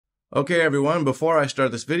Okay, everyone, before I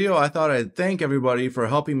start this video, I thought I'd thank everybody for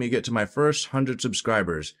helping me get to my first 100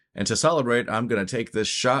 subscribers. And to celebrate, I'm gonna take this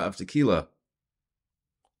shot of tequila.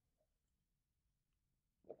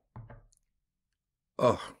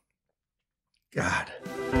 Oh, God.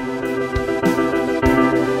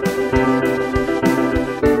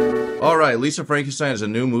 Alright, Lisa Frankenstein is a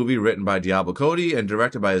new movie written by Diablo Cody and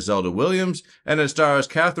directed by Zelda Williams, and it stars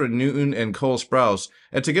Kathryn Newton and Cold Sprouse.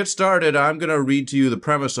 And to get started, I'm going to read to you the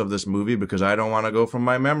premise of this movie because I don't want to go from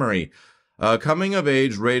my memory. A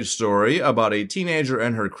coming-of-age rage story about a teenager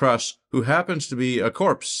and her crush who happens to be a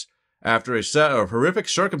corpse. After a set of horrific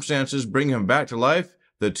circumstances bring him back to life,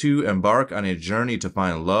 the two embark on a journey to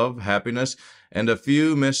find love, happiness, and a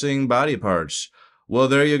few missing body parts. Well,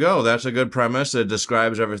 there you go. That's a good premise. It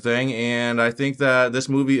describes everything, and I think that this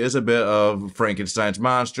movie is a bit of Frankenstein's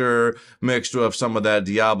monster mixed with some of that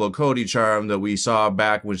Diablo Cody charm that we saw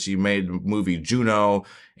back when she made the movie Juno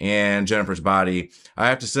and Jennifer's Body. I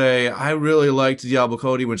have to say, I really liked Diablo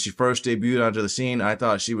Cody when she first debuted onto the scene. I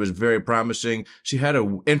thought she was very promising. She had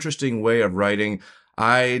an interesting way of writing.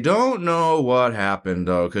 I don't know what happened,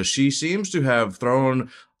 though, because she seems to have thrown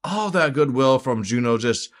all that goodwill from Juno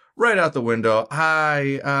just right out the window.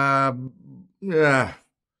 Yeah.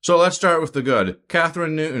 So let's start with the good.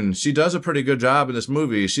 Kathryn Newton. She does a pretty good job in this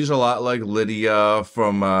movie. She's a lot like Lydia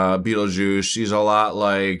from Beetlejuice. She's a lot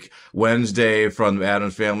like Wednesday from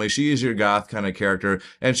Addams Family. She's your goth kind of character,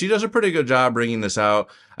 and she does a pretty good job bringing this out.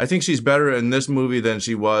 I think she's better in this movie than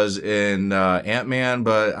she was in Antman,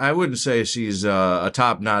 but I wouldn't say she's a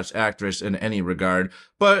top-notch actress in any regard.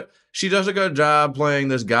 But she does a good job playing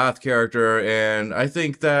this goth character, and I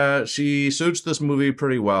think that she suits this movie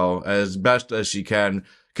pretty well, as best as she can,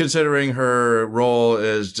 considering her role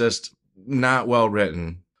is just not well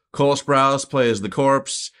written. Cold Sprouse plays the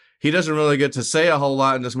corpse. He doesn't really get to say a whole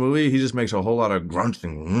lot in this movie. He just makes a whole lot of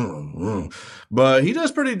grunting. But he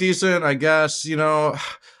does pretty decent, I guess. You know,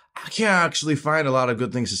 I can't actually find a lot of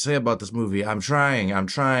good things to say about this movie. I'm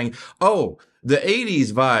trying. Oh, the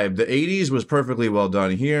 80s vibe. The 80s was perfectly well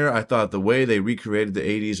done here. I thought the way they recreated the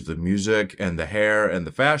 80s with the music and the hair and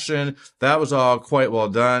the fashion, that was all quite well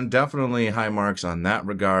done. Definitely high marks on that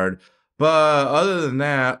regard. But other than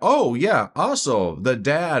that, oh yeah, also, the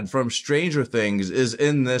dad from Stranger Things is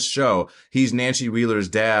in this show. He's Nancy Wheeler's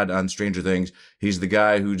dad on Stranger Things. He's the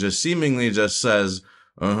guy who just seemingly just says,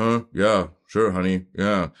 yeah, sure, honey,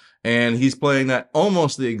 yeah. And he's playing that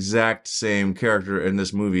almost the exact same character in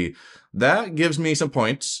this movie. That gives me some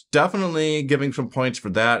points. Definitely giving some points for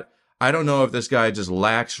that. I don't know if this guy just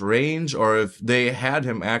lacks range or if they had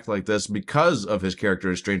him act like this because of his character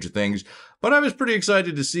in Stranger Things. But I was pretty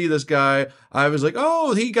excited to see this guy. I was like,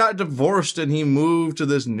 oh, he got divorced and he moved to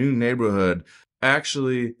this new neighborhood.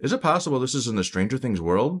 Actually, is it possible this is in the Stranger Things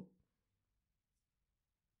world?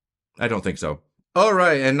 I don't think so. All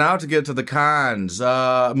right, and now to get to the cons,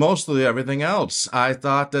 mostly everything else. I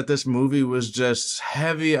thought that this movie was just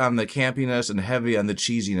heavy on the campiness and heavy on the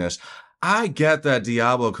cheesiness. I get that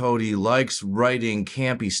Diablo Cody likes writing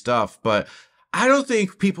campy stuff, but I don't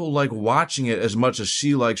think people like watching it as much as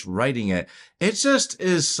she likes writing it. It just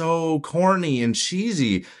is so corny and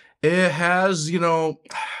cheesy. It has, you know,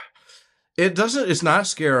 it's not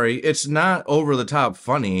scary. It's not over the top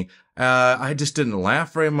funny. I just didn't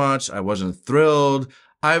laugh very much. I wasn't thrilled.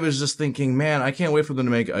 I was just thinking, man, I can't wait for them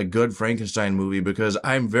to make a good Frankenstein movie because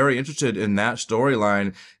I'm very interested in that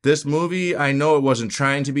storyline. This movie, I know it wasn't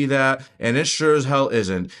trying to be that, and it sure as hell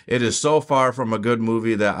isn't. It is so far from a good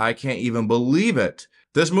movie that I can't even believe it.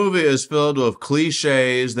 This movie is filled with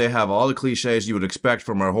cliches. They have all the cliches you would expect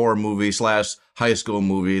from a horror movie / high school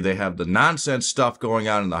movie. They have the nonsense stuff going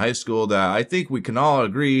on in the high school that I think we can all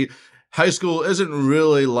agree high school isn't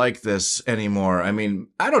really like this anymore. I mean,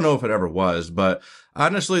 I don't know if it ever was, but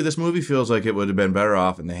honestly, this movie feels like it would have been better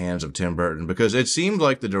off in the hands of Tim Burton because it seemed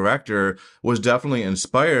like the director was definitely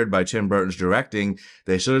inspired by Tim Burton's directing.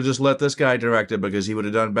 They should have just let this guy direct it because he would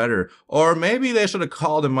have done better. Or maybe they should have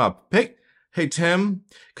called him up. Hey, Tim,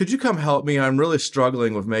 could you come help me? I'm really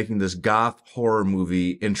struggling with making this goth horror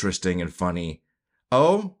movie interesting and funny.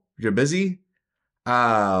 Oh, you're busy?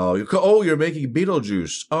 Oh, you're making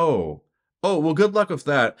Beetlejuice. Oh, well, good luck with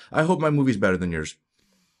that. I hope my movie's better than yours.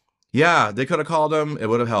 Yeah, they could have called him. It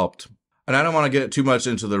would have helped. And I don't want to get too much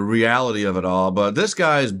into the reality of it all, but this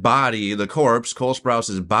guy's body, the corpse, Cold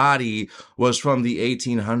Sprouse's body, was from the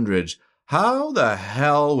 1800s. How the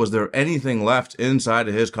hell was there anything left inside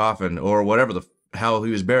of his coffin or whatever the hell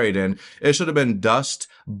he was buried in? It should have been dust,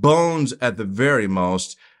 bones at the very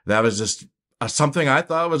most. That was just something I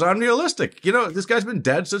thought was unrealistic. You know, this guy's been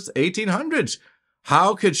dead since the 1800s.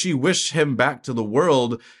 How could she wish him back to the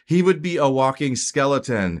world? He would be a walking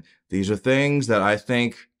skeleton. These are things that I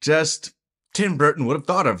think just Tim Burton would have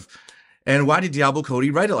thought of. And why did Diablo Cody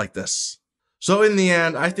write it like this? So in the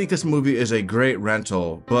end, I think this movie is a great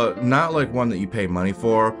rental, but not like one that you pay money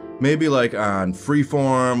for. Maybe like on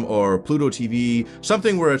Freeform or Pluto TV,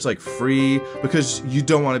 something where it's like free, because you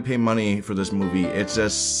don't want to pay money for this movie. It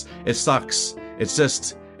sucks. It's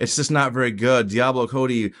just not very good. Diablo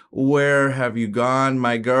Cody, where have you gone,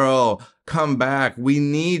 my girl? Come back. We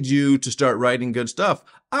need you to start writing good stuff.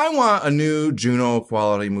 I want a new Juno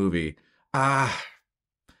quality movie.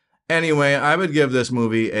 Anyway, I would give this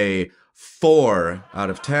movie a 4 out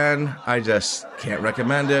of 10. I just can't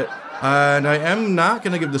recommend it. And I am not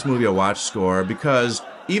going to give this movie a watch score because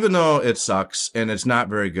even though it sucks and it's not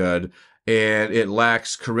very good and it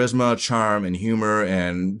lacks charisma, charm, and humor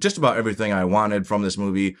and just about everything I wanted from this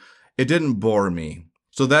movie, it didn't bore me.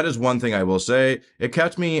 So that is one thing I will say. It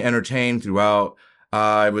kept me entertained throughout.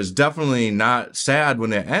 I was definitely not sad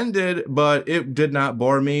when it ended, but it did not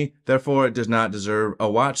bore me. Therefore, it does not deserve a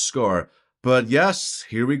watch score. But yes,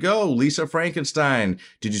 here we go. Lisa Frankenstein.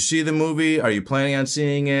 Did you see the movie? Are you planning on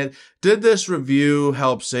seeing it? Did this review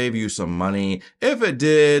help save you some money? If it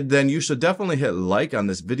did, then you should definitely hit like on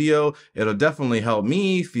this video. It'll definitely help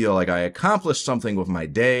me feel like I accomplished something with my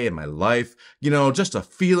day and my life. You know, just a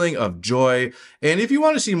feeling of joy. And if you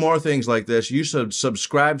want to see more things like this, you should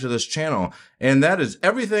subscribe to this channel. And that is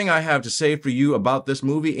everything I have to say for you about this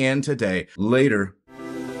movie and today. Later.